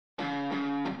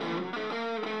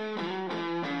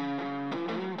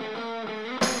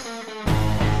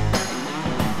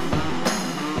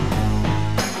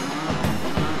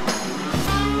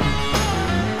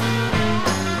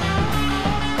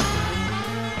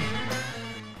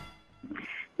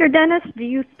Yordenis, do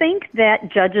you think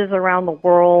that judges around the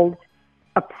world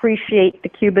appreciate the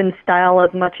Cuban style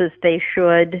as much as they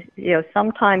should? You know,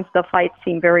 sometimes the fights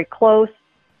seem very close.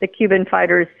 The Cuban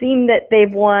fighters seem that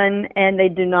they've won, and they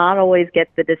do not always get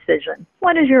the decision.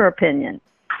 What is your opinion?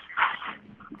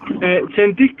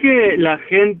 ¿Sentís que la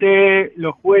gente,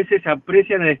 los jueces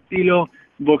aprecian el estilo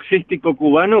boxístico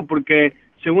cubano? Porque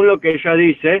según lo que ella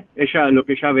dice, lo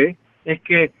que ella ve, es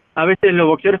que a veces los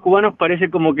boxeadores cubanos parece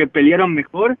como que pelearon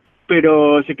mejor,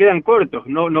 pero se quedan cortos,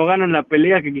 no ganan la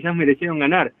pelea que quizás merecieron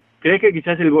ganar. ¿Crees que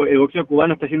quizás el boxeo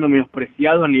cubano está siendo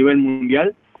menospreciado a nivel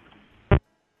mundial?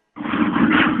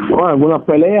 Bueno, algunas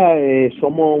peleas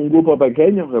somos un grupo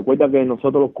pequeño. Recuerda que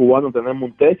nosotros los cubanos tenemos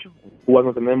un techo. Los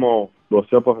cubanos tenemos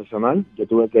boxeo profesional. Yo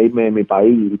tuve que irme de mi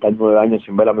país y estar 9 años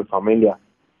sin ver a mi familia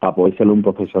para poder ser un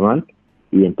profesional.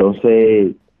 Y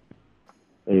entonces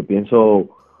pienso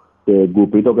que el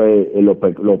grupito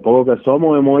lo poco que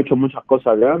somos hemos hecho muchas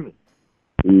cosas grandes.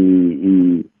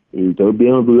 Y estoy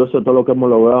bien orgulloso de todo lo que hemos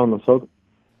logrado nosotros.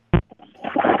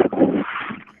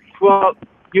 Well,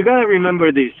 you gotta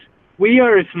remember this. We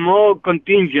are a small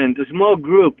contingent, a small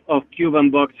group of Cuban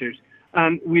boxers.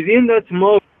 And within that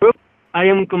small group, I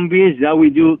am convinced that we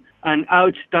do an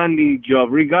outstanding job,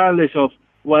 regardless of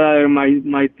what others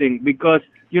might think. Because,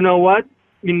 you know what?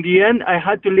 In the end, I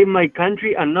had to leave my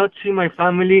country and not see my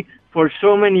family for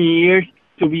so many years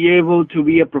to be able to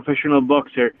be a professional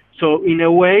boxer. So, in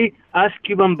a way, as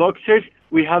Cuban boxers,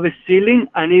 we have a ceiling,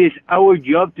 and it is our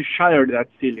job to shatter that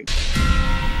ceiling.